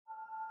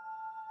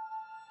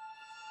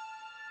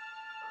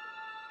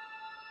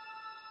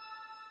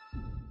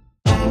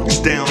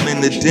Down in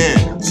the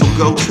Den, so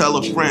go tell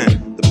a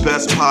friend. The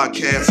best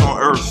podcast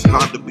on earth's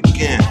about to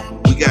begin.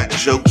 We got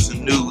jokes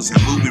and news and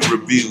movie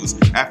reviews.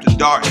 After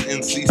Dark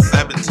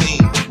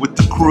NC-17 with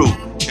the crew.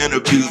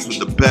 Interviews with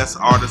the best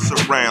artists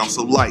around.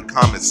 So like,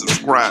 comment,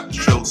 subscribe. The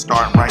show's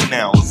starting right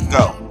now. Let's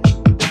go.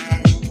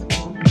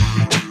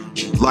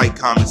 Like,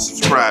 comment,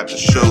 subscribe. The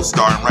show's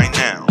starting right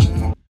now.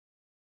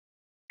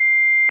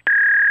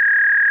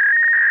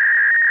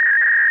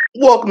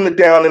 Welcome to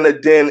Down in the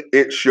Den.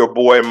 It's your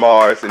boy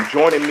Mars, and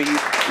joining me,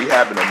 we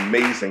have an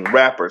amazing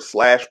rapper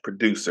slash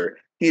producer.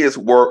 He has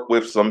worked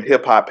with some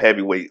hip hop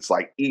heavyweights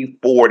like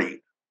E40,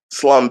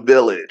 Slum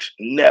Village,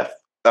 Neff,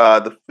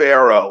 The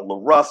Pharaoh, La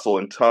Russell,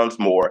 and tons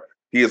more.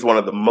 He is one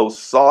of the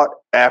most sought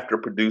after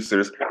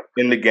producers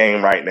in the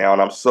game right now,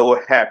 and I'm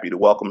so happy to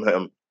welcome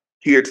him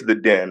here to the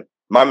Den.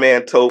 My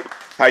man Tope,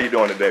 how you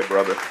doing today,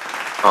 brother?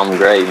 I'm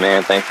great,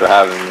 man. Thanks for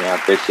having me. I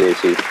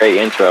appreciate you. Great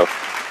intro.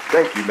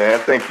 Thank you, man.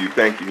 Thank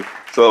you.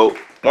 So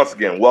once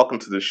again, welcome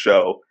to the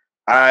show.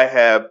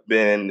 I've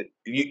been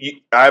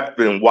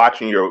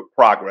watching your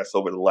progress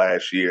over the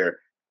last year,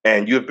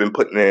 and you've been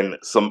putting in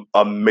some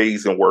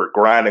amazing work,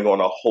 grinding on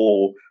a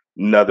whole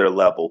nother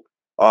level.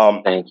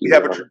 Thank you.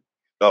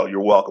 You're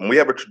welcome. We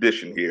have a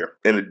tradition here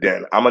in the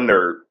Den. I'm a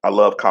nerd. I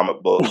love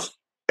comic books.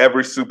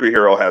 Every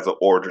superhero has an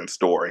origin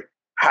story.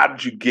 How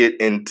did you get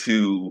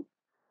into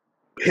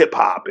hip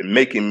hop and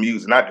making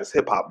music? Not just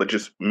hip hop, but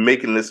just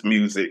making this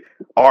music.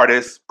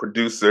 Artist,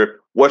 producer.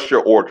 What's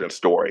your origin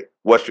story?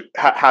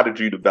 How did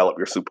you develop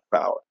your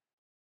superpower?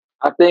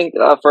 I think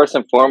first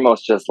and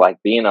foremost, just like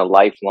being a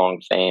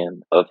lifelong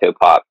fan of hip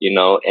hop,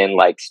 and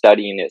like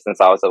studying it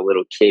since I was a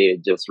little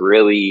kid. Just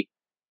really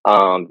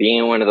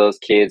being one of those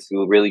kids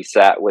who really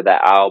sat with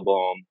that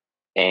album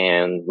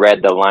and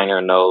read the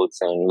liner notes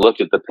and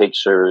looked at the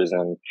pictures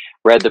and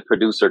read the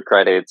producer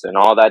credits and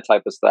all that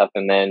type of stuff.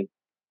 And then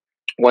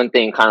one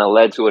thing kind of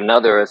led to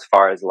another as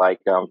far as like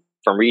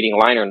from reading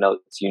liner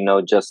notes,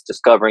 just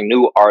discovering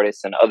new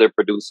artists and other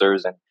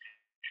producers and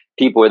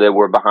people that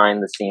were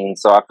behind the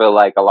scenes. So I feel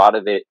like a lot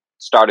of it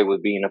started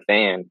with being a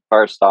fan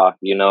first off,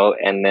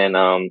 and then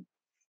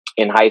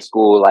in high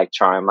school, like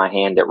trying my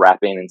hand at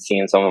rapping and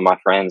seeing some of my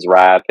friends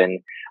rap and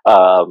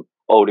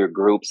older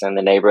groups in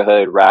the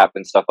neighborhood rap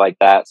and stuff like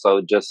that.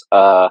 So just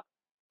kind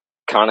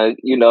of,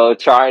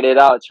 trying it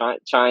out,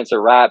 trying to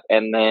rap,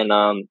 and then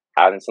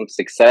having some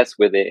success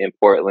with it in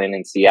Portland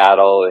and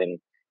Seattle, and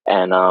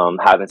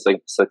having some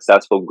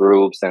successful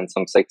groups and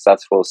some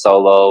successful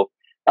solo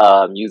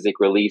music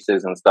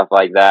releases and stuff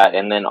like that.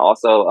 And then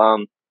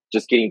also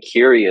just getting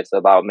curious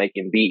about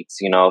making beats,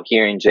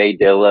 hearing Jay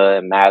Dilla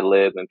and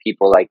Madlib and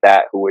people like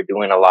that who were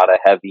doing a lot of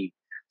heavy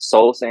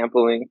soul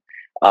sampling,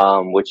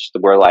 which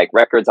were like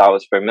records I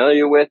was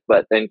familiar with,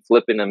 but then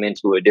flipping them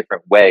into a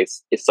different way.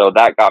 So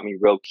that got me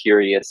real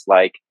curious,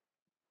 like,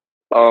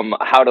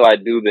 how do I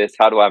do this?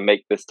 How do I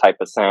make this type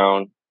of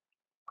sound?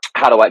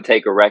 How do I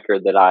take a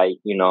record that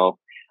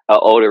an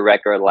older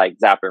record like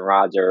Zapp and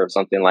Roger or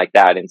something like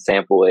that and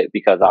sample it,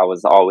 because I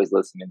was always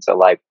listening to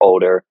like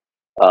older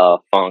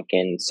funk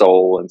and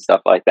soul and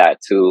stuff like that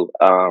too.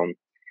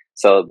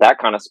 So that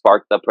kind of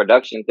sparked the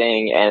production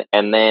thing.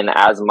 And then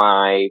as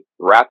my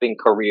rapping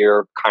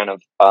career kind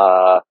of,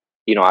 I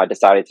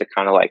decided to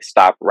kind of like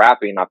stop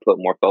rapping. I put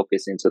more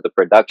focus into the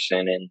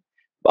production and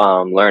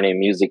learning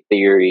music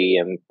theory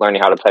and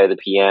learning how to play the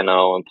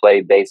piano and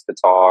play bass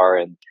guitar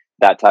and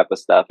that type of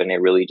stuff. And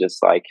it really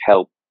just like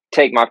helped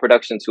take my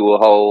production to a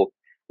whole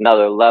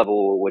another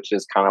level, which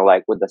is kind of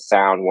like with the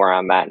sound where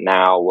I'm at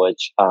now,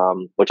 which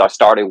I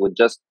started with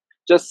just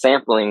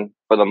sampling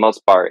for the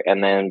most part,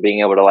 and then being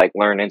able to like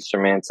learn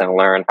instruments and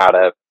learn how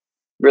to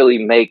really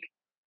make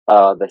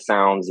the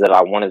sounds that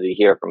I wanted to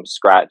hear from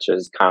scratch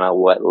is kind of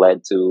what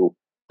led to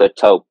the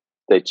Tope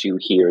that you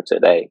hear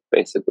today,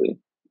 basically.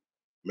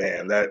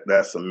 Man,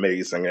 that's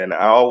amazing. And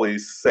I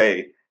always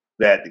say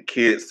that the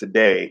kids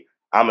today,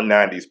 I'm a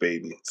 90s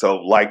baby. So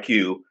like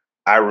you,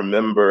 I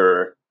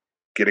remember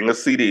getting a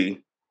CD,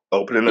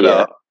 opening it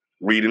up,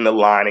 reading the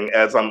lining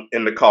as I'm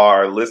in the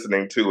car,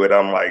 listening to it.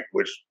 I'm like,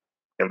 which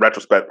in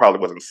retrospect probably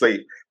wasn't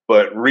safe,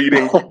 but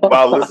reading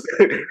while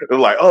listening, it was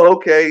like, oh,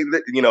 okay,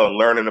 and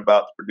learning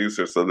about the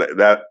producer. So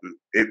that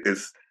it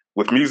is,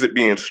 with music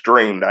being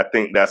streamed, I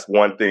think that's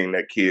one thing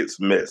that kids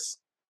miss.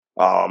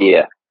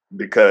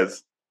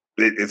 Because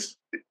it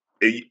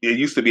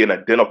used to be an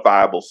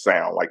identifiable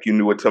sound. Like you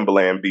knew a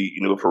Timbaland beat,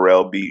 you knew a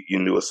Pharrell beat, you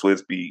knew a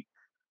Swizz beat,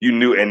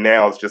 and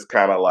now it's just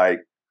kind of like,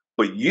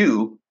 but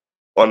you,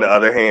 on the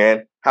other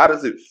hand, how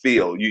does it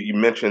feel? You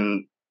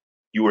mentioned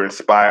you were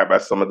inspired by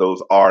some of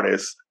those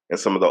artists and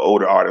some of the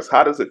older artists.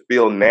 How does it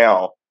feel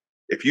now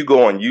if you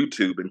go on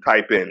YouTube and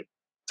type in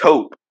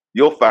Tope,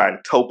 you'll find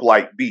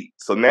Tope-like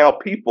beats. So now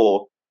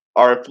people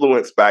are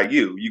influenced by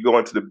you. You go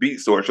into the beat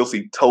source, you'll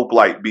see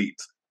Tope-like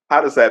beats. How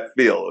does that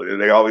feel?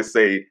 They always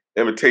say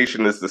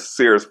imitation is the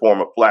sincerest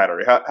form of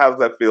flattery. How does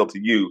that feel to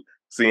you,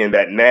 seeing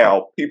that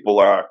now people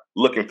are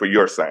looking for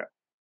your sound?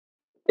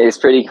 It's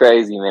pretty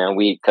crazy, man.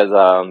 Cause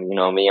you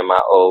know, me and my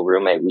old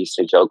roommate, we used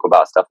to joke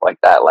about stuff like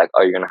that, like,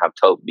 "Oh, you're gonna have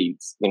dope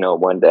beats, you know,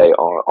 one day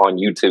on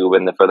YouTube,"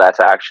 and then for that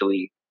to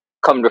actually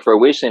come to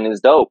fruition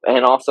is dope.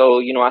 And also,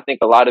 you know, I think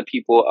a lot of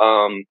people's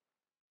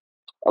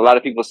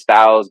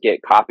styles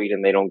get copied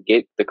and they don't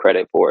get the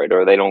credit for it,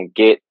 or they don't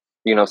get,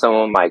 you know,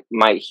 someone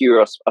might hear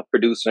a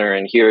producer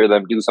and hear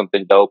them do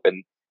something dope,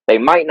 and they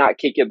might not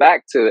kick it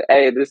back to,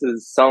 hey, this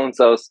is so and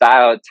so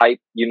style type,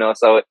 you know.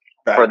 So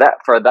Fact.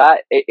 for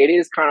that, it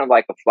is kind of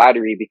like a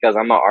flattery because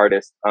I'm an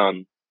artist.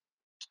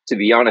 To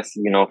be honest,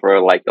 you know,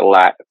 for like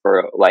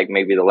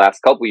maybe the last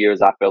couple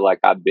years, I feel like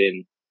I've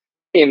been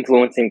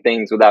influencing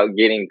things without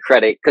getting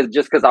credit,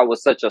 because I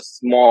was such a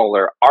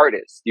smaller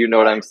artist, you know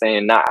what I'm Right.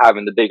 saying, not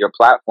having the bigger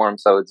platform.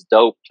 So it's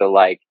dope to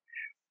like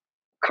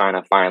kind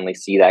of finally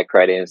see that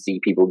credit and see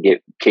people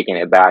get kicking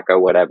it back or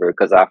whatever,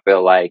 because I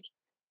feel like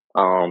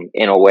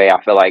in a way,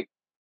 I feel like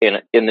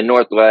in the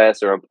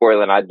Northwest or in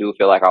Portland, I do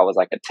feel like I was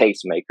like a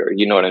tastemaker,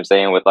 you know what I'm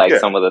saying, with like Yeah.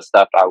 some of the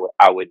stuff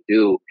I would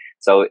do.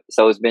 So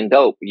it's been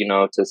dope, you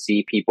know, to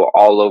see people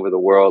all over the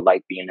world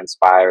like being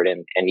inspired,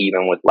 and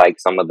even with like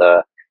some of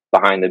the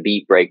behind the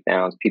beat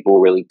breakdowns, people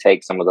really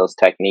take some of those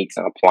techniques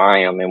and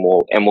apply them, and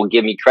will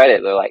give me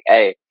credit. They're like,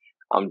 "Hey,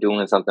 I'm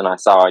doing something I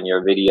saw in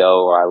your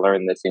video, or I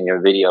learned this in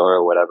your video,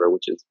 or whatever,"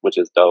 which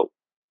is dope.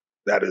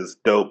 That is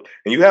dope.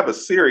 And you have a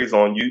series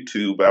on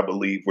YouTube, I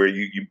believe, where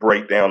you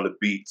break down the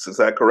beats. Is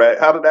that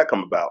correct? How did that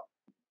come about?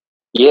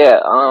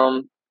 Yeah,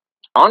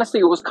 honestly,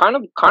 it was kind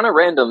of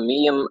random.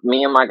 Me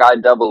and my guy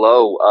Double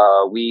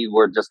O, we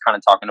were just kind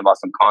of talking about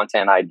some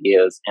content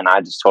ideas, and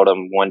I just told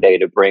him one day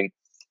to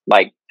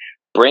like,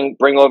 bring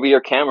over your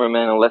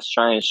cameraman and let's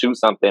try and shoot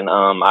something.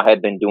 I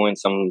had been doing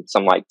some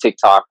like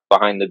TikTok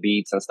behind the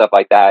beats and stuff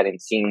like that, and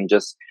seeing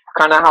just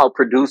kind of how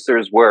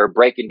producers were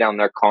breaking down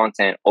their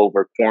content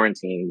over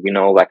quarantine. You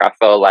know, like I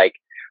felt like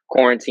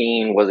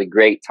quarantine was a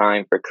great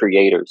time for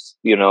creators.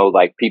 You know,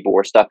 like people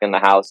were stuck in the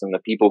house, and the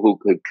people who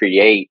could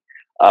create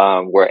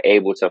were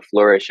able to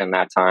flourish in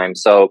that time.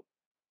 So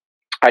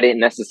I didn't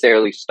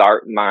necessarily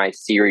start my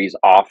series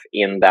off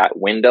in that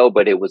window,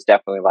 but it was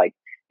definitely like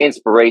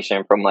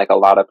inspiration from like a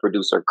lot of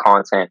producer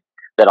content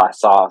that I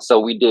saw. So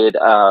we did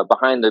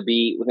Behind the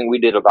Beat. I think we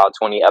did about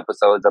 20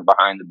 episodes of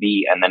Behind the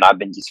Beat, and then I've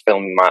been just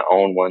filming my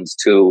own ones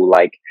too,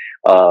 like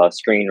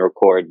screen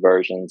record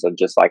versions of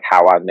just like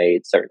how I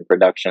made certain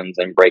productions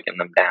and breaking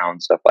them down,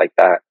 stuff like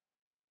that.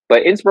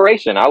 But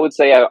inspiration, I would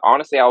say,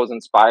 honestly, I was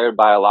inspired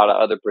by a lot of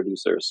other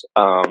producers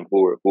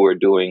who were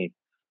doing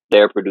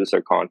their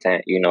producer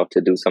content, you know,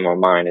 to do some of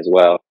mine as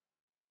well.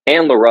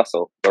 And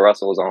LaRussell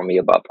was on me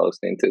about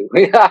posting too.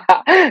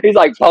 He's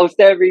like, post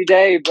every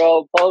day,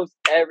 bro, post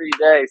every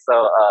day.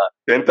 So,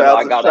 you know,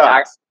 10,000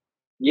 shots.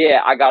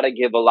 I gotta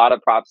give a lot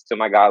of props to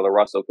my guy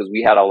LaRussell, because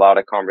we had a lot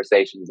of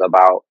conversations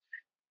about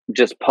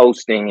just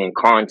posting and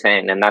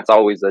content, and that's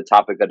always a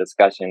topic of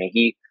discussion. And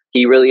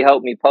he really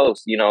helped me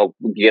post, you know,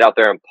 get out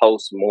there and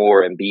post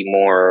more and be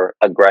more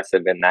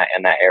aggressive in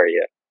that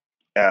area.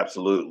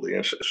 Absolutely.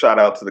 And shout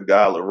out to the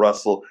guy,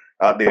 LaRussell,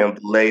 out there in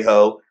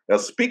Vallejo. Now,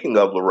 speaking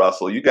of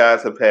LaRussell, you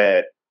guys have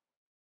had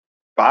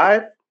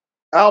 5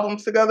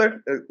 albums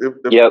together,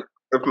 Yep.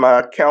 if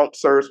my count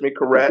serves me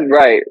correct.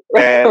 Right.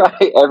 And Right.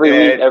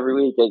 and Every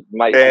week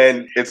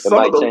and it's it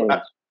might change.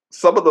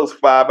 some of those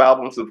 5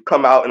 albums have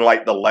come out in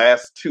like the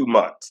last 2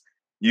 months.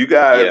 You Yeah.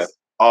 guys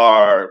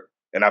are,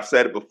 and I've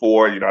said it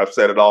before, you know, I've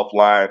said it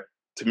offline.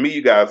 To me,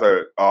 you guys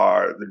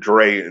are the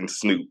Dre and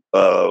Snoop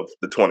of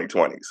the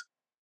 2020s.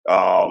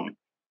 Um,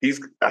 I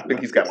think That's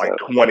he's got what's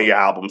like up. 20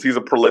 albums. He's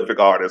a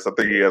prolific artist. I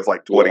think he has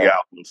like 20 Yeah.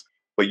 albums.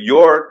 But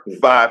your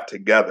 5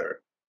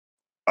 together,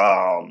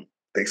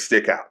 they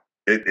stick out.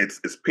 It's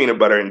peanut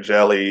butter and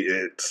jelly.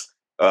 It's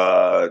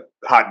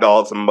hot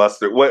dogs and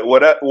mustard.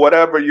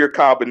 Whatever your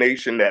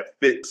combination that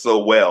fits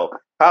so well.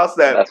 How's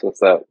that? That's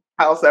what's up.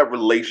 How's that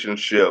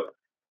relationship?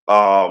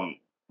 Um,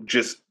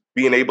 just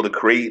being able to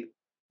create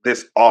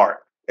this art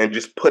and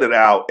just put it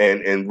out,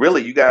 and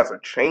really, you guys are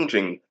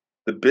changing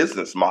the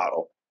business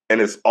model, and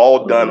it's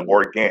all done Hmm.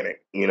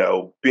 organic. You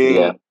know, Yeah,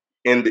 being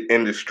in the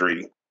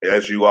industry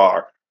as you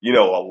are, you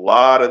know, a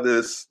lot of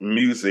this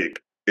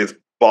music is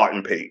bought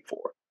and paid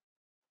for.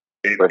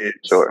 for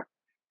It's sure.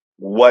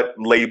 what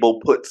label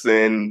puts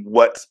in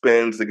what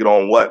spins to get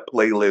on what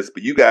playlist,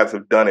 but you guys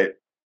have done it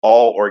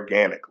all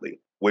organically,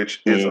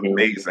 which is Hmm.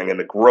 amazing. And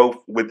the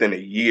growth within a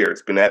year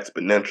has been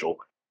exponential.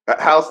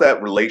 How's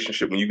that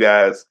relationship when you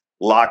guys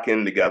lock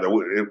in together?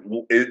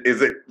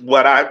 Is it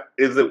what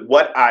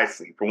I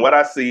see? From what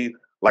I see,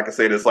 like I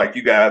said, it's like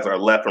you guys are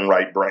left and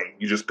right brain.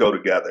 You just go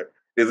together.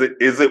 Is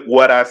it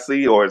what I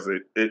see, or is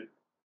it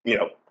you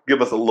know,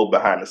 give us a little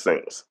behind the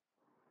scenes.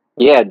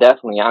 Yeah,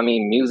 definitely. I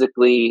mean,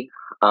 musically,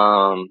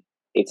 um,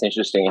 it's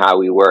interesting how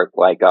we work.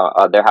 Like,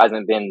 there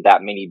hasn't been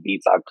that many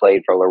beats I've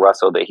played for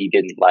LaRussell that he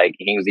didn't like.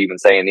 He was even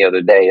saying the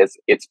other day,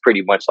 it's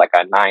pretty much like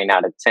a 9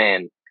 out of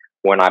 10.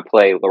 When I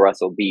play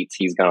LaRussell beats,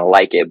 he's gonna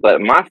like it. But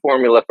my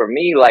formula for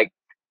me, like,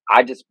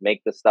 I just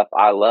make the stuff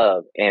I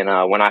love. And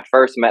when I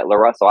first met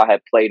LaRussell, I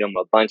had played him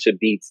a bunch of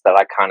beats that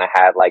I kind of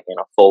had like in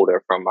a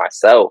folder from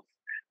myself.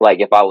 like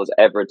if I was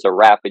ever to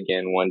rap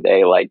again one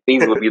day, like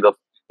these would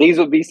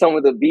be some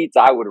of the beats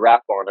I would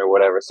rap on or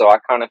whatever. So I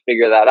kind of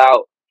figure that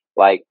out.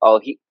 Like, oh,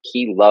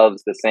 he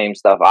loves the same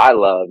stuff I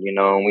love, you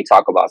know, and we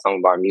talk about some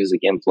of our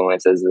music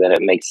influences, then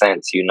it makes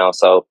sense, you know.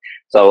 So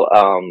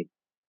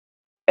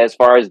as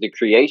far as the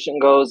creation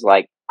goes,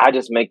 like I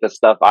just make the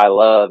stuff I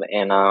love,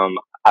 and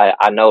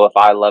I know if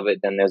I love it,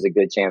 then there's a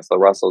good chance the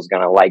Russell's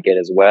gonna like it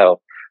as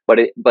well.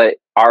 But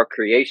our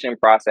creation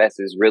process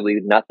is really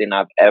nothing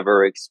I've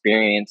ever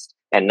experienced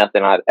and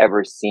nothing I've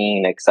ever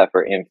seen except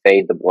for in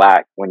Fade to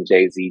Black, when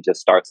Jay-Z just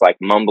starts like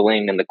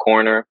mumbling in the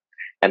corner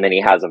and then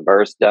he has a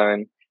verse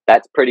done.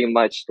 That's pretty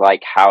much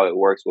like how it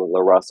works with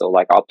La Russell.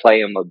 Like I'll play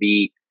him a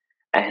beat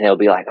and he'll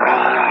be like,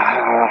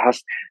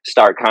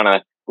 start kind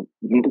of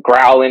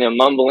growling and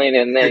mumbling,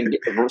 and then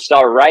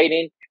start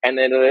writing. And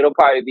then it'll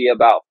probably be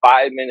about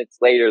 5 minutes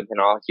later, then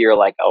I'll hear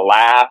like a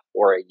laugh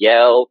or a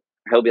yell.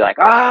 He'll be like,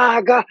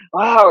 God,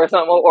 or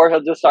something, or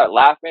he'll just start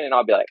laughing, and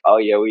I'll be like, oh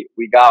yeah,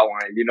 we got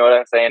one. You know what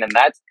I'm saying? And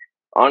that's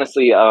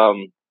honestly,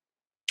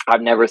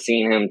 I've never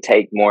seen him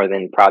take more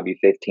than probably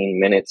 15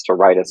 minutes to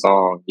write a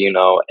song, you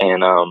know,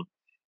 and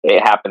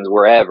it happens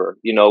wherever.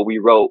 You know,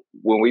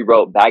 when we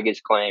wrote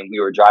Baggage Claim,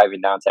 we were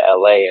driving down to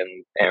LA,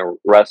 and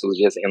Russ was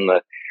just in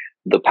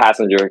the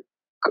passenger,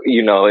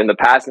 you know, in the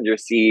passenger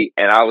seat,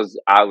 and I was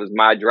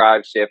my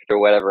drive shift or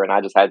whatever, and I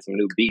just had some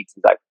new beats.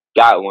 He's like,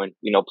 got one,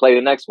 you know, play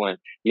the next one,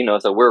 you know.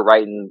 So we're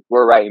writing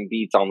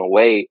beats on the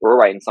way, we're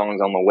writing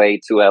songs on the way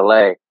to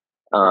LA.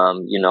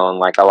 You know, and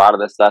like a lot of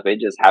the stuff, it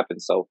just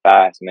happens so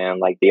fast, man.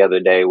 Like the other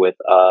day with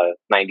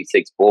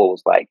 96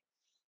 Bulls, like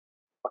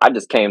I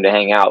just came to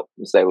hang out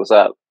and say what's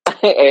up.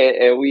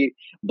 And we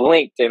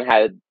blinked and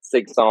had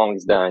 6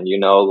 songs done, you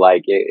know.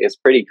 Like it's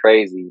pretty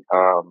crazy.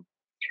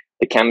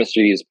 The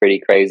chemistry is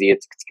pretty crazy.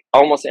 It's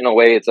almost, in a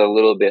way, it's a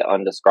little bit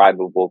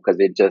undescribable because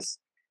it just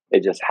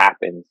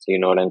happens. You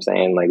know what I'm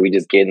saying? Like we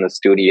just get in the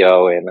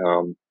studio,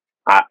 and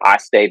I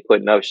stay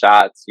putting up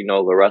shots. You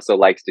know, La Russell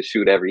likes to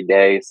shoot every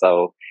day,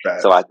 so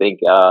I think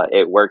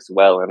it works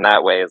well in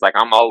that way. It's like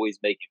I'm always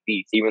making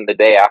beats. Even the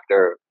day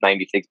after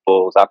 96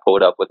 Bulls, I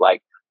pulled up with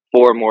like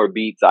 4 more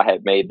beats I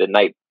had made the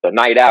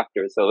night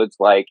after. So it's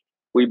like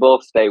we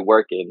both stay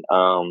working.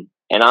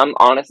 And I'm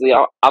honestly,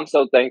 I'm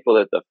so thankful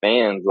that the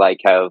fans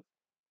like have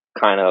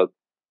kind of,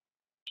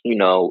 you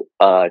know,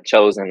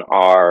 chosen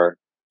our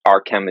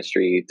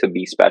chemistry to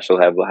be special,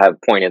 have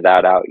pointed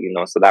that out, you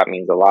know. So that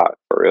means a lot,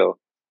 for real.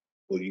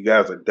 Well, you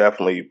guys are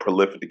definitely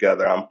prolific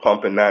together. I'm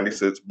pumping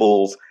 96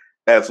 Bulls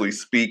as we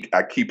speak.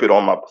 I keep it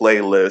on my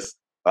playlist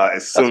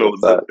as soon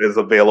as it's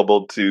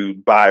available to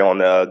buy on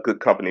the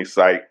Good Company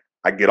site.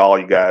 I get all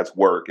you guys'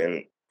 work,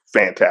 and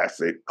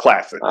fantastic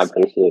classics. I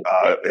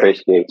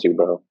appreciate you,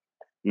 bro.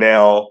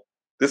 Now,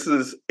 this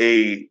is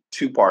a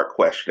 2-part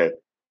question.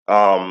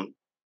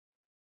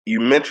 You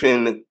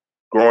mentioned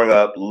growing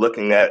up,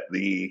 looking at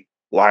the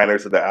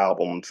liners of the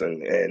albums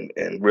and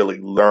really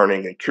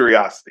learning, and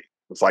curiosity.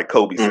 It's like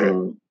Kobe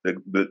said,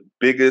 the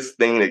biggest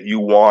thing that you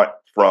want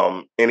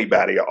from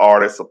anybody, an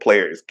artist, a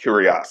player, is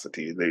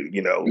curiosity. They,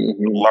 you know,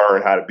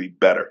 learn how to be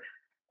better.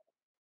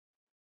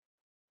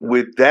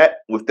 With that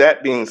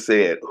being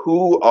said,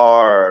 who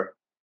are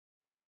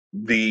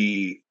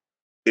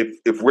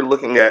if we're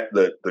looking at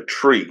the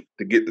tree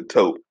to get the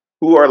taupe,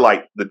 who are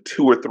like the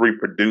 2 or 3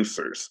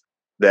 producers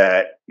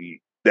that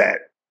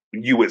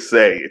you would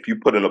say, if you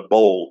put in a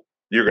bowl,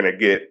 you're gonna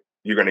get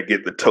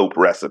the taupe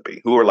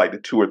recipe? Who are like the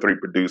 2 or 3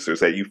 producers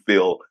that you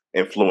feel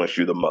influence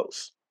you the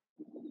most?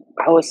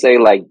 I would say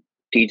like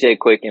DJ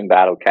Quick and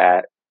Battle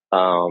Cat,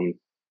 and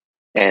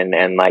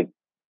like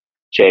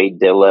Jay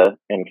Dilla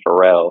and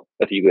Pharrell.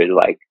 If you could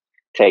like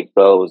take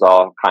those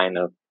all, kind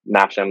of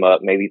mash them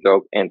up, maybe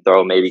throw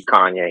maybe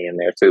Kanye in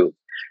there too,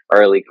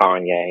 early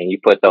Kanye, and you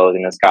put those,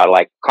 and it's got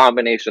like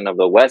combination of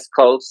the West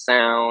Coast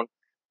sound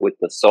with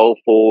the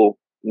soulful,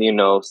 you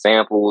know,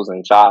 samples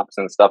and chops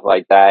and stuff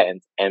like that,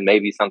 and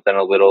maybe something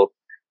a little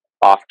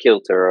off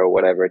kilter or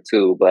whatever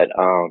too. But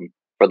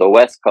for the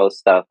West Coast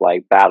stuff,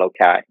 like Battle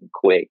Cat and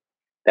Quick,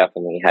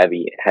 definitely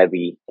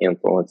heavy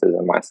influences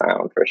in my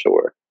sound for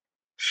sure.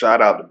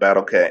 Shout out to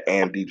Battle Cat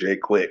and DJ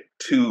Quick,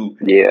 2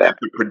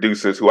 epic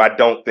producers who I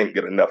don't think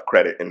get enough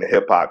credit in the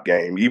hip hop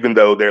game, even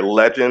though they're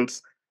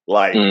legends.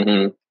 Like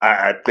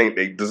I think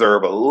they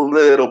deserve a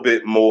little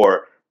bit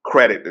more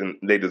credit than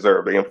they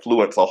deserve. They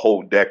influence a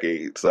whole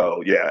decade.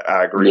 So yeah,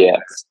 I agree. Yeah,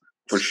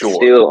 for sure.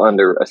 Still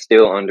underrated.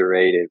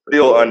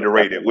 Still sure.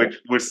 Underrated,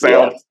 which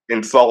sounds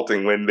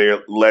insulting when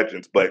they're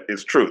legends, but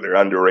it's true. They're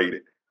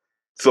underrated.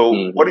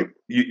 So what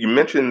you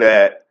mentioned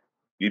that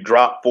you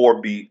dropped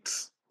 4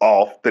 beats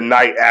off the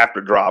night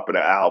after dropping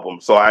an album.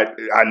 So I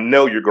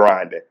know you're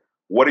grinding.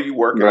 What are you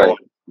working on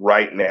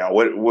right now?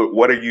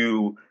 What are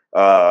you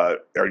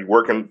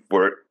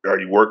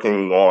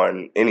working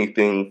on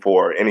anything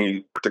for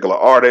any particular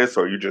artist,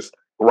 or are you just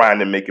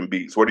grinding, making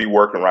beats? What are you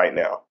working right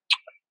now?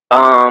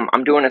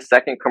 I'm doing a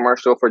second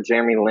commercial for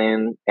Jeremy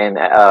Lin and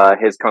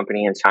his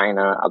company in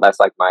China. That's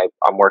like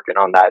I'm working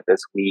on that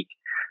this week.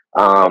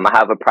 I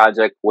have a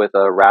project with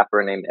a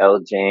rapper named L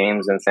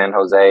James in San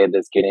Jose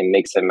that's getting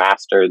mixed and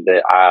mastered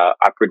that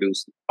I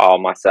produced all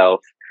myself.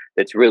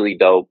 It's really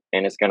dope,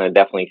 and it's gonna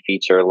definitely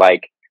feature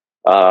like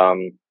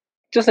um,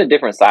 just a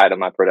different side of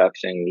my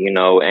production, you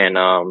know, and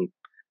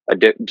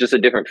just a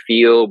different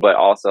feel, but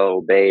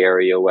also Bay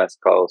Area, West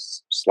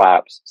Coast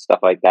slaps, stuff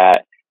like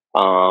that.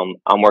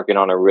 I'm working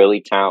on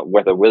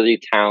with a really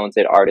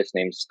talented artist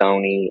named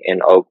Stony in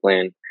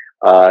Oakland.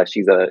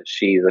 She's a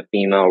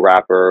female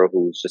rapper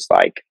who's just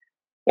like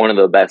one of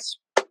the best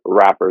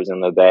rappers in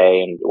the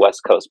Bay and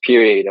West Coast,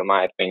 period, in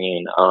my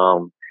opinion.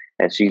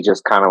 And she's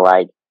just kind of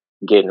like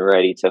getting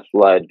ready to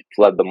flood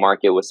the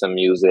market with some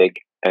music.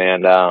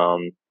 And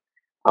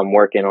I'm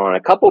working on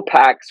a couple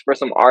packs for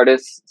some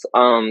artists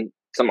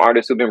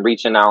who've been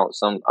reaching out,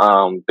 some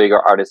bigger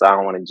artists. I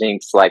don't want to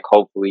jinx, like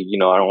hopefully, you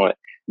know, I don't want to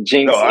No,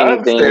 jinx I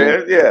anything.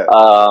 understand. Yeah.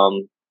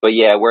 But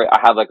yeah, I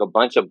have like a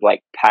bunch of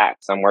like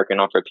packs I'm working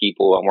on for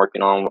people. I'm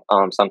working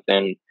on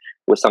something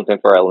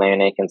for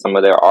Atlantic and some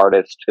of their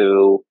artists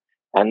too.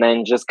 And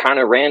then just kind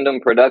of random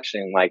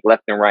production, like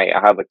left and right. I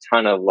have a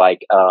ton of like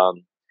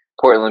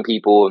Portland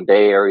people and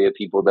Bay Area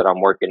people that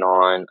I'm working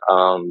on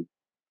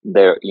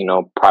their, you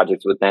know,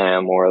 projects with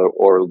them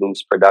or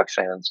loose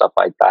production and stuff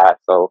like that.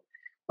 So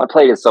my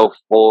plate is so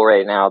full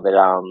right now that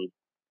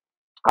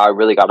I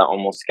really got to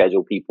almost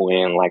schedule people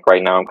in. Like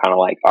right now, I'm kind of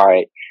like, all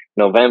right,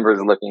 November is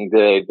looking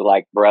good,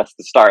 like for us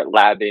to start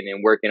labbing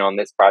and working on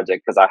this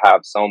project because I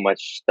have so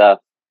much stuff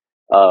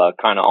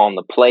kind of on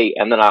the plate,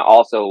 and then I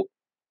also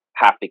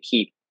have to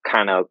keep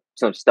kind of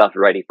some stuff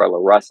ready for La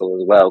Russell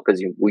as well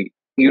because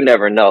you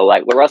never know.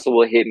 Like La Russell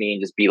will hit me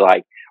and just be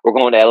like, "We're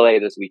going to LA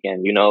this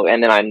weekend," you know,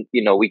 and then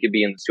we could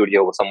be in the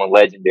studio with someone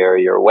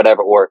legendary or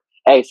whatever, or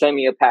hey, send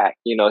me a pack.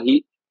 You know,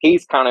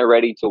 he's kind of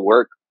ready to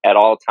work at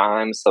all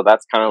times, so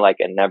that's kind of like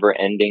a never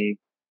ending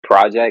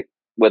project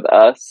with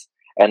us.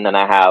 And then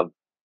I have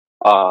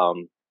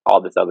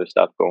all this other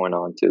stuff going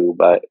on too,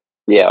 but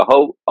yeah, a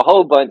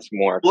whole bunch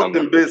more Booked coming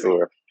and for busy.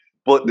 sure.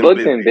 Booked and Booked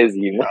busy. and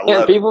busy, I man.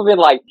 love it. People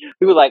like,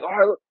 all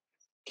right,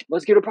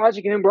 let's get a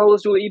project in, bro.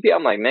 Let's do an EP.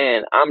 I'm like,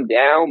 man, I'm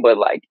down, but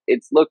like,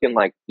 it's looking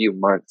like a few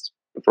months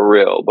for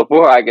real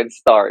before I can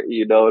start.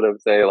 You know what I'm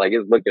saying? Like,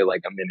 it's looking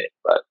like a minute,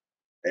 but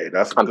Hey,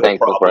 that's a I'm good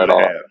thankful for problem it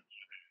to all. have.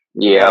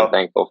 Yeah, I'm Now,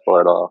 thankful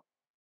for it all.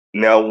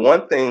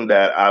 one thing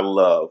that I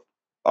love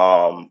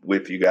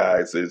with you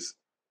guys is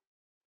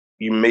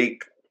you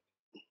make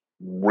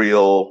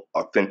real,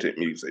 authentic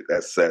music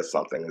that says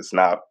something. It's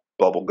not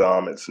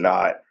bubblegum. It's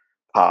not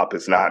pop.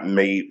 It's not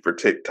made for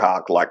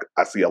TikTok. Like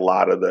I see a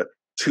lot of the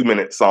 2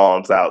 minute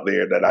songs out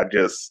there that I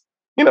just,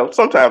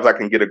 sometimes I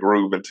can get a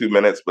groove in 2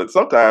 minutes, but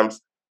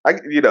sometimes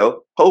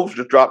Hov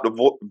just dropped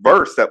a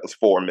verse that was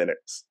 4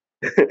 minutes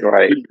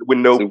Right. with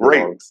no Super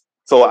long. breaks.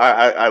 So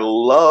I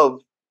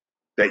love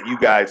that you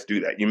guys do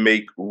that. You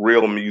make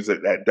real music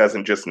that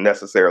doesn't just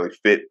necessarily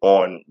fit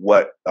on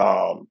what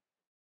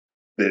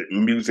the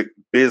music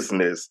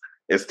business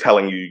is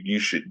telling you you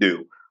should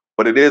do,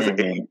 but it is a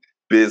Hmm.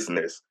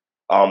 business.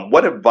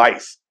 What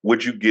advice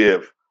would you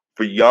give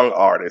for young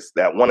artists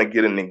that want to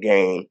get in the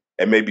game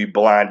and may be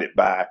blinded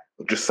by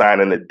just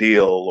signing a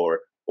deal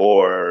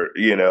or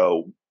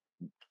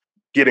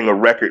getting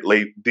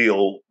a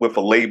deal with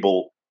a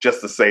label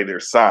just to say they're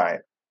signed?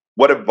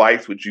 What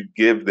advice would you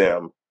give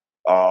them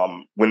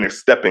when they're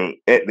stepping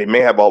in? They may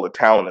have all the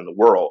talent in the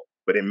world,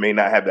 but they may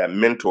not have that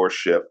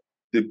mentorship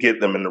to get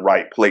them in the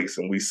right place.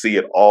 And we see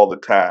it all the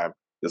time.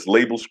 This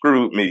label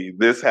screwed me.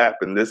 This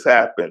happened. This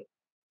happened.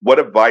 What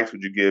advice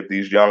would you give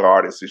these young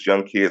artists, these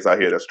young kids out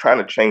here that's trying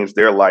to change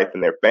their life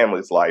and their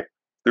family's life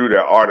through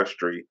their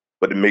artistry,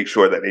 but to make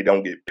sure that they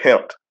don't get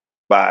pimped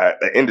by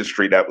an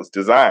industry that was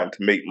designed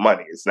to make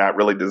money? It's not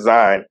really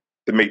designed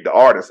to make the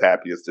artist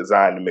happy. It's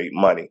designed to make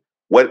money.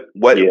 What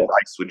Yeah.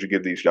 advice would you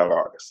give these young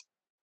artists?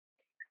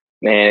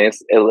 Man,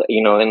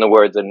 in the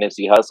words of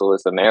Nipsey Hussle,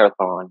 it's a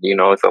marathon. You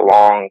know, it's a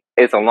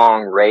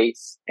long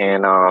race,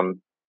 and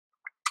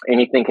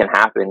anything can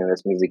happen in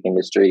this music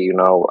industry. You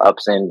know,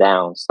 ups and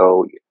downs.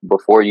 So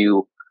before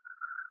you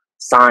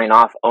sign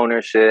off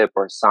ownership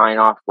or sign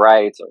off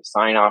rights or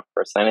sign off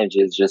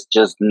percentages,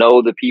 just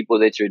know the people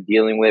that you're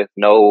dealing with,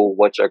 know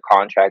what your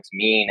contracts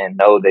mean, and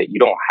know that you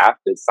don't have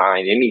to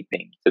sign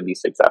anything to be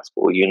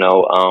successful. You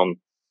know,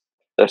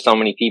 there's so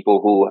many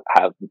people who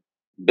have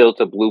built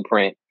a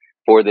blueprint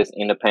for this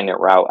independent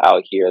route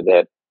out here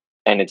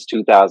and it's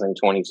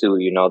 2022.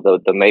 You know,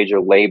 the major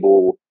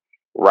label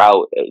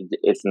route,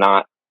 it's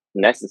not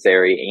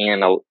necessary,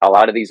 and a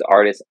lot of these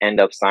artists end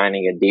up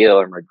signing a deal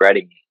and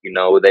regretting it. You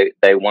know,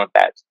 they want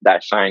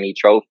that shiny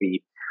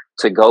trophy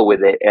to go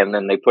with it, and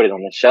then they put it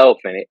on the shelf,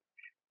 and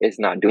it's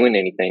not doing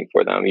anything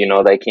for them. You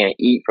know, they can't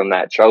eat from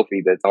that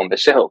trophy that's on the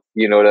shelf.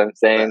 You know what I'm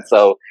saying? Facts.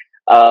 So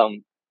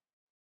um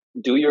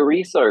do your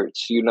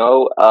research,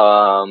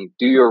 do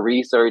your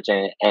research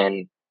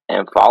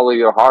and follow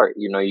your heart.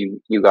 You know,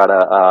 you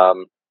gotta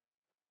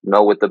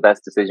know what the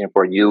best decision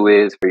for you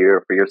is, for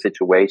your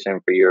situation,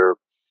 for your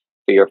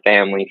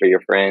family, for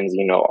your friends,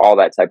 all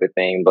that type of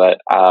thing. But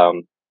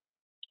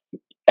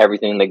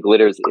everything that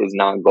glitters is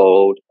not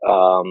gold.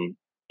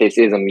 this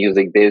is a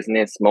music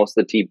business. Most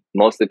of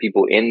the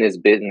people in this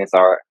business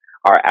are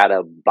at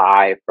a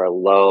buy for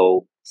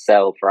low,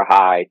 sell for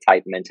high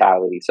type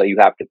mentality. So you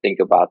have to think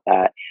about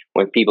that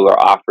when people are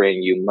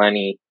offering you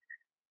money.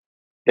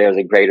 There's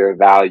a greater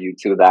value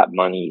to that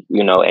money,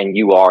 you know, and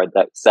you are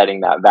that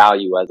setting that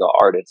value as an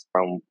artist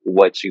from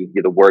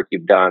the work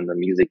you've done, the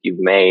music you've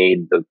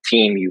made, the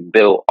team you've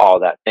built,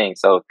 all that thing.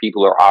 So if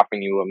people are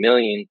offering you $1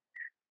 million,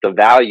 the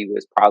value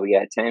is probably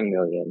at 10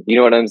 million. You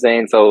know what I'm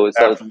saying? So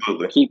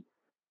Absolutely.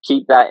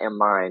 keep that in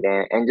mind,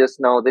 and just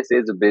know this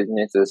is a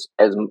business.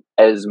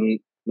 As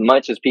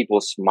much as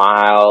people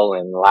smile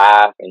and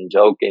laugh and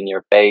joke in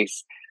your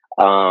face,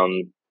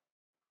 um,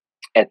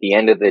 at the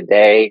end of the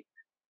day,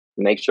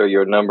 make sure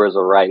your numbers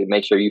are right.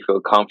 Make sure you feel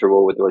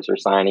comfortable with what you're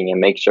signing, and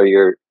make sure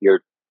you're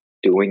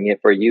doing it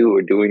for you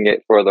or doing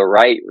it for the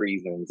right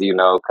reasons. You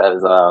know,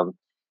 because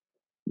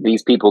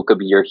these people could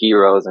be your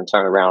heroes and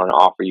turn around and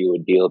offer you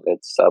a deal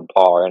that's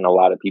subpar, and a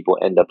lot of people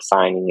end up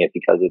signing it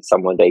because it's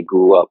someone they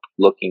grew up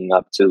looking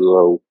up to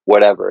or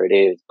whatever it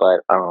is.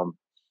 But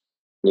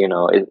you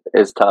know,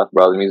 it's tough,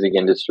 bro. The music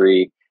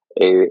industry,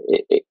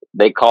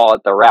 they call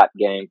it the rap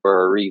game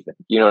for a reason.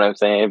 You know what I'm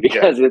saying? Yeah.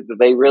 Because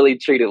they really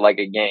treat it like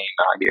a game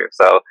out here.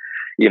 So,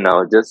 you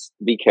know, just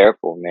be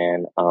careful,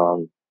 man.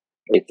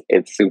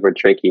 It's super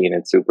tricky and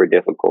it's super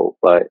difficult,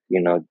 but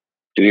you know,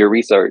 do your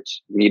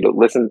research. You need to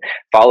listen,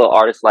 follow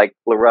artists like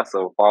La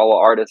Russell, follow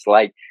artists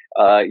like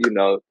you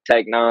know,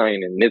 Tech Nine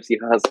and Nipsey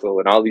Hussle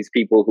and all these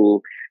people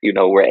who, you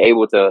know, were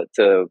able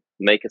to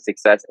make a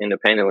success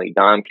independently.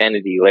 Dom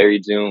Kennedy, Larry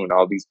June,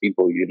 all these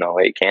people, you know,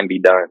 it can be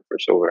done for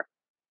sure.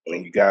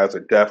 And you guys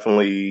are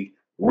definitely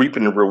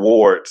reaping the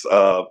rewards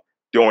of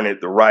doing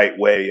it the right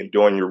way and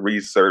doing your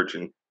research,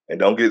 and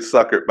don't get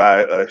suckered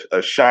by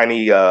a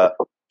shiny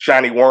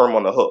worm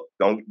on the hook.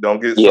 Don't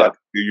get Yeah, sucked.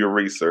 Do your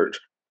research.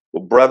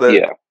 Well, brother,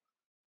 yeah,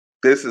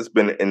 this has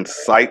been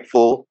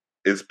insightful.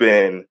 It's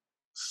been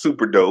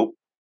super dope.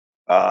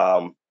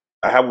 Um,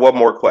 I have one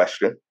more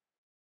question.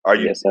 Are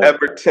you yes, sir.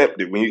 ever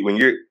tempted when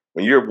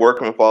you're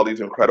working with all these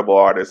incredible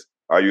artists?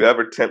 Are you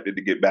ever tempted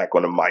to get back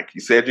on the mic?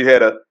 You said you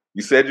had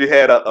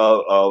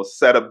a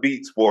set of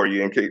beats for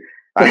you. In case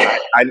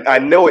I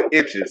know it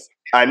itches.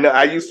 I know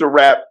I used to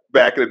rap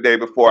back in the day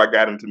before I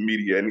got into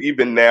media, and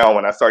even now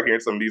when I start hearing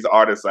some of these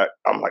artists,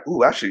 I'm like,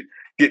 ooh, I should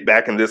get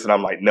back in this, and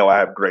I'm like, no, I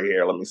have gray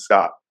hair. Let me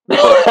stop.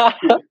 But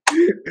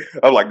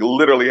I'm like,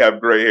 literally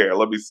have gray hair.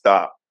 Let me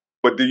stop.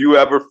 But do you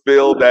ever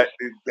feel that?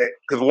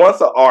 Because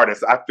once an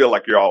artist, I feel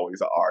like you're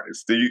always an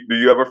artist. Do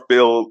you ever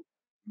feel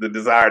the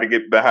desire to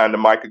get behind the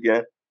mic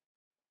again?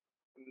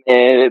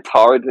 And it's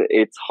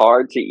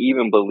hard to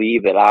even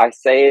believe that I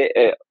say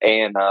it,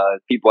 and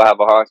people have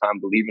a hard time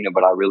believing it,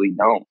 but I really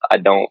don't. I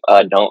don't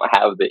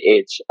have the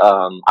itch.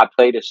 I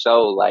played a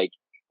show like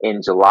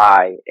in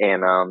July,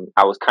 and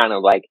I was kind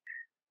of like,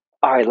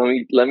 all right,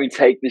 let me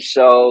take the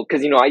show,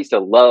 because you know I used to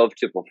love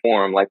to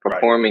perform. Like Right.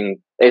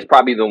 performing is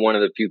probably the one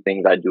of the few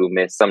things I do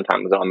miss.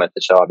 Sometimes when I'm at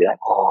the show, I'll be like,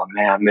 oh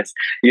man, I miss,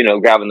 you know,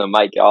 grabbing the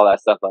mic, all that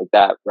stuff like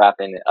that,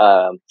 rapping.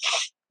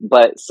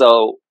 But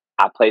so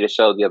I played a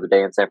show the other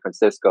day in San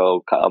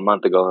Francisco a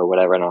month ago or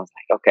whatever, and I was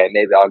like, okay,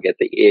 maybe I'll get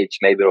the itch,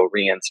 maybe it'll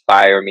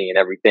re-inspire me and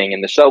everything.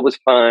 And the show was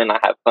fun. I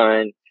had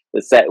fun.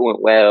 The set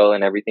went well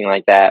and everything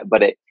like that.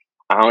 But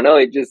I don't know,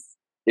 it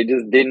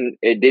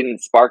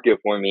didn't spark it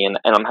for me, and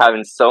I'm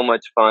having so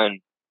much fun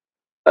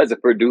as a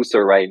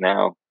producer right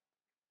now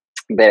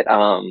that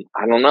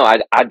I don't know,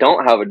 I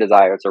don't have a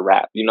desire to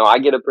rap. You know, I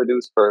get to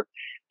produce for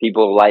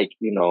people like,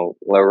 you know,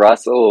 La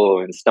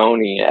Russell and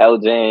Stony and L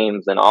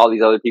James and all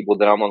these other people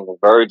that I'm on the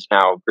verge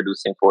now of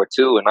producing for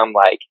too, and I'm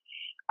like,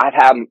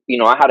 you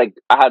know, I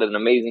had an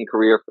amazing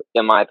career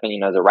in my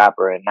opinion as a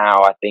rapper, and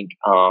now I think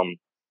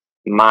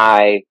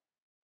my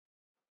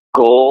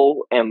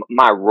goal and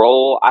my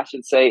role, I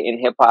should say, in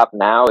hip hop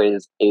now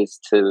is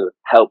to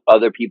help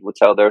other people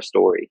tell their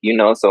story. You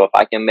know, so if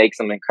I can make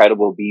some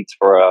incredible beats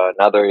for a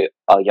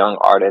young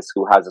artist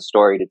who has a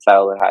story to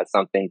tell or has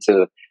something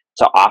to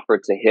offer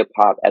to hip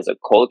hop as a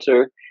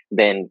culture,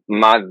 then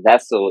my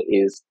vessel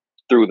is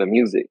through the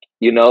music.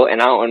 You know,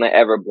 and I don't want to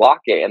ever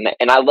block it.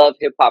 And I love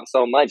hip hop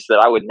so much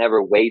that I would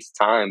never waste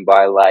time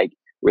by like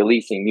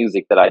releasing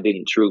music that I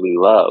didn't truly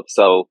love.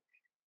 So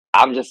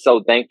I'm just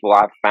so thankful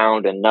I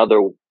found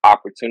another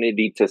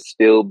opportunity to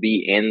still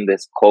be in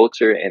this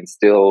culture and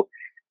still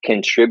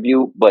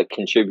contribute, but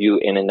contribute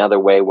in another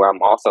way where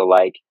I'm also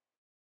like,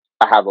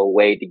 I have a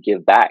way to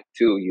give back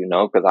too, you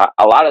know, because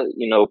a lot of,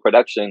 you know,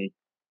 production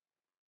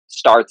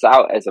starts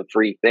out as a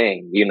free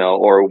thing, you know,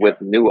 or with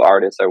Yeah. new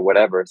artists or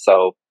whatever.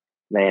 So,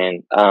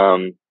 man,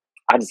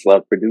 I just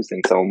love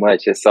producing so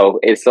much. It's so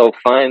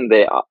fun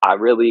that I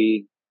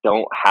really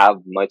don't have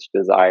much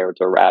desire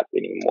to rap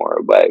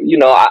anymore. But you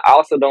know, I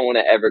also don't want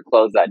to ever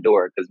close that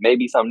door, because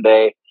maybe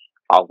someday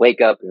I'll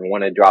wake up and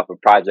want to drop a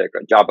project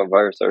or drop a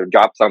verse or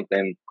drop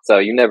something. So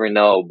you never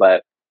know.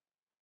 But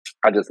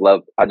I just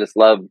love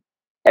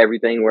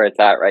everything where it's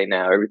at right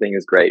now. Everything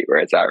is great where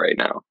it's at right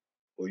now.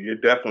 Well, you're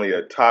definitely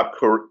a top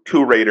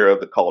curator of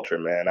the culture,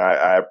 man.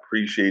 I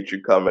appreciate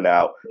you coming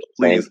out.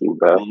 Thank Please you,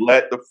 bro.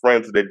 let the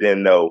friends of the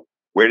den know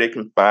where they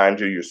can find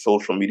you, your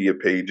social media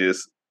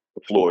pages.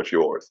 The floor is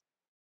yours.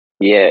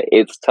 Yeah,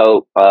 it's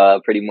Tope,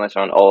 pretty much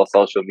on all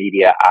social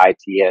media,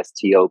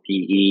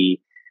 ITSTOPE.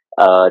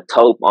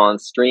 Tope on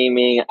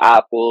streaming,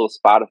 Apple,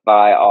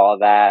 Spotify, all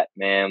that,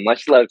 man.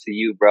 Much love to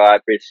you, bro. I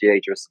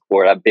appreciate your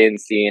support. I've been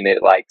seeing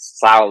it like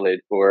solid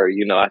for,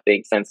 I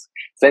think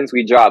since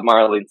we dropped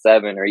Marlin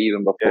 7 or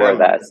even before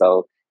that.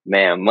 So,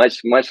 man,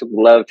 much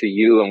love to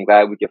you. I'm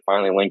glad we could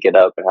finally link it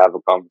up and have a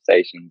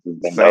conversation.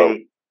 It's been dope.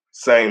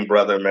 Same,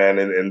 brother, man.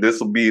 And this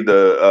will be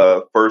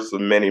the first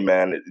of many,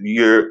 man.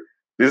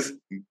 This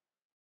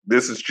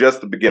is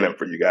just the beginning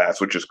for you guys,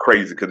 which is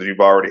crazy because you've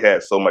already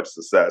had so much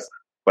success.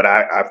 But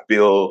I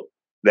feel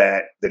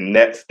that the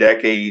next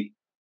decade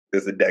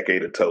is the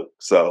decade of Tope.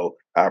 So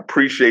I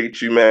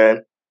appreciate you,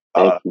 man.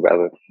 Thank you,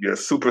 brother. You're a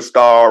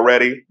superstar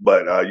already,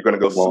 but you're going to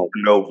go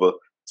supernova.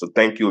 So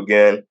thank you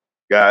again,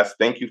 guys.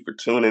 Thank you for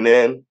tuning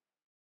in.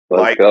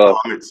 Like,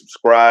 comment,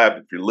 subscribe.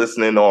 If you're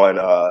listening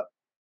on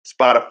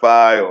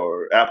Spotify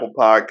or Apple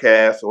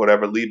Podcasts or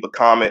whatever, leave a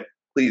comment.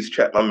 Please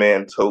check my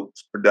man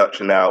Tope's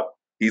production out.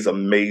 He's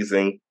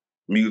amazing.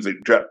 Music,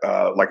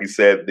 like he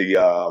said,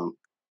 the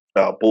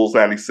Bulls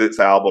 96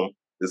 album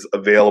is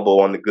available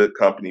on the Good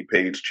Company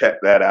page. Check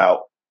that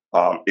out.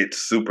 It's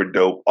super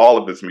dope. All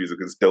of his music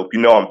is dope.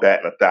 I'm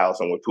batting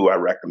 1,000 with who I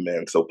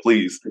recommend. So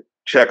please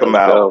check him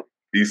out.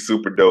 He's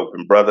super dope.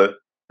 And brother,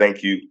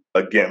 thank you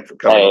again for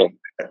coming.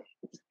 Hey,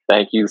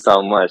 thank you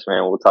so much,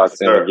 man. We'll talk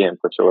soon again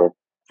for sure.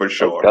 For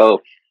sure.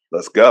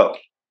 Let's go.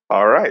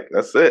 All right.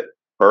 That's it.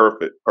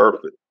 Perfect.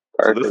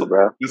 So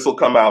this will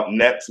come out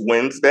next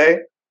Wednesday.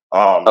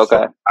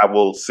 So I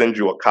will send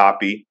you a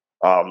copy.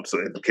 So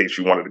in case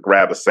you wanted to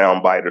grab a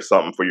soundbite or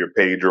something for your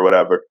page or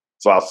whatever.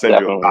 So I'll send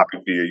you a copy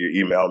via your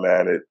email,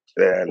 man.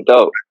 And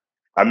dope.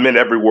 I meant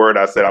every word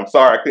I said. I'm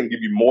sorry I couldn't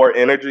give you more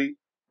energy.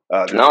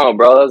 No,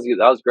 bro, that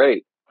was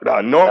great.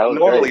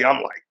 Normally great.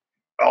 I'm like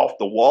off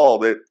the wall.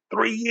 That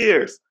 3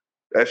 years.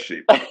 That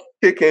shit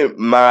kicking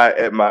my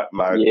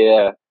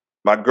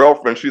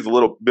girlfriend. She's a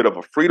little bit of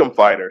a freedom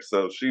fighter,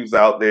 so she was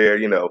out there,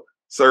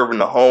 serving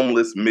the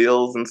homeless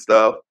meals and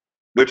stuff,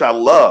 which I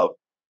love.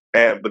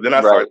 But then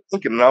I started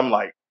thinking, and I'm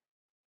like,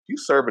 you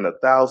serving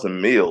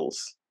 1,000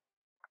 meals.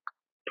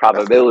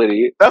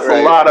 Probability. That's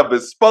a lot of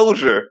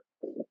exposure.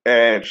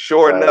 And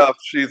sure enough,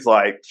 she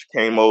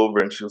came over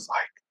and she was like,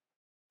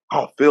 I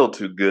don't feel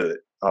too good.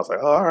 I was like,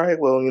 oh, all right,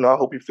 well, I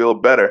hope you feel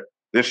better.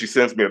 Then she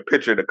sends me a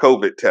picture of the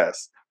COVID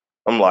test.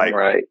 I'm like,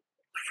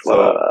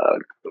 so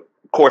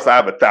of course I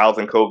have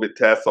 1,000 COVID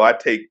tests. So I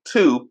take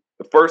 2.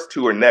 The first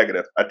 2 are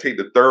negative. I take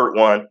the third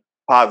one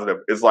positive.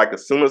 It's like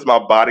as soon as my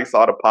body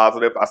saw the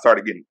positive, I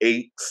started getting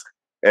aches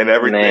and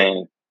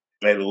everything.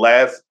 Man. And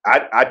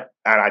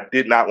I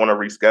did not want to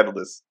reschedule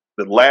this.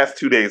 The last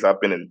 2 days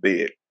I've been in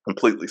bed,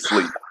 completely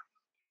asleep.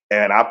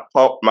 And I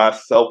pumped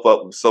myself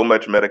up with so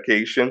much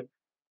medication.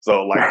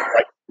 So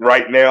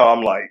right now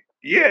I'm like,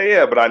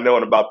 yeah, but I know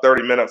in about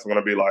 30 minutes I'm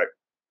gonna be like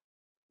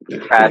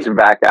crashing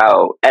back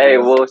out. Hey,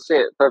 well,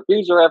 shit. For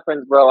future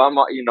reference, bro, I'm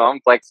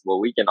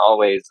flexible. We can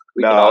always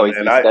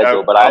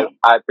reschedule. But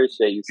I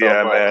appreciate you so much.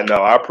 Yeah, man. No,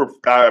 I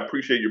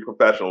appreciate your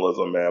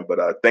professionalism, man. But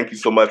thank you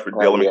so much for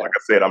dealing with me. Like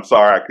I said, I'm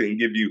sorry I couldn't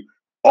give you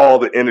all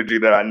the energy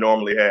that I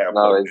normally have.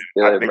 No, it's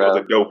good, I think it was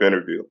a dope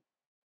interview.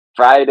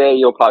 Friday,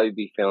 you'll probably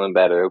be feeling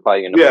better. You're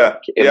probably gonna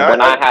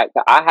when I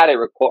had it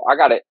record.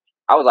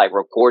 I was like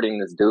recording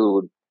this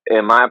dude,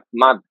 and my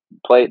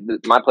place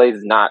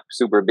is not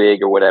super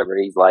big or whatever.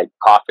 He's like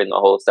coughing the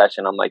whole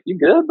session. I'm like, you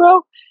good,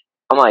 bro?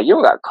 I'm like, you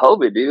don't got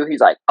COVID, dude.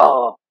 He's like,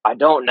 oh, I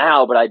don't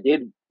now, but I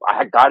did.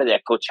 I got it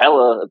at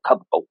Coachella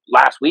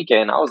last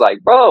weekend. I was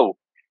like, bro.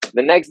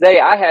 The next day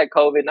I had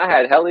COVID and I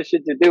had hella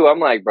shit to do. I'm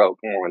like, bro,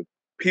 come on.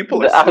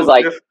 People are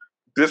so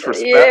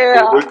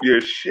disrespectful with your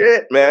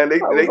shit, man. They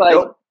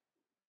don't.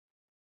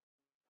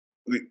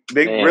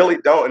 They really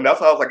don't, and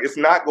that's why I was like, it's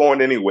not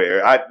going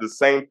anywhere. The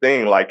same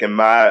thing, like in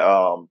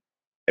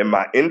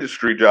my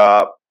industry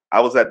job,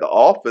 I was at the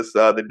office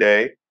the other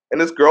day, and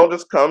this girl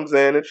just comes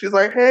in and she's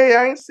like, "Hey,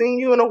 I ain't seen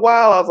you in a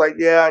while." I was like,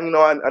 "Yeah, I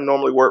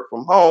normally work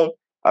from home.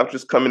 I was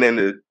just coming in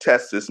to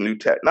test this new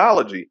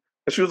technology."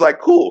 And she was like,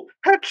 "Cool,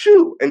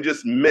 you," and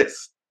just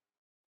missed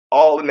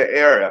all in the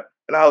area.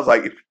 And I was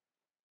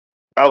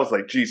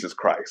like, Jesus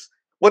Christ,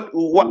 what?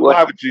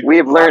 Why would you?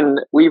 We've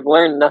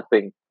learned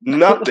nothing.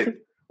 Nothing.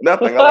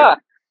 Like,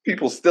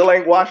 people still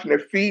ain't washing their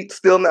feet.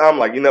 Still, I'm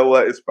like, you know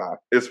what? It's fine.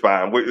 It's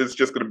fine. It's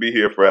just going to be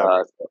here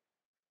forever.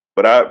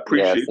 But I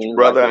appreciate you,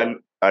 brother. Like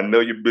I know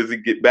you're busy.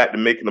 Get back to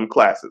making them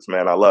classics,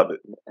 man. I love it.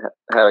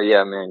 Hell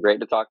yeah, man. Great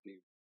to talk to you.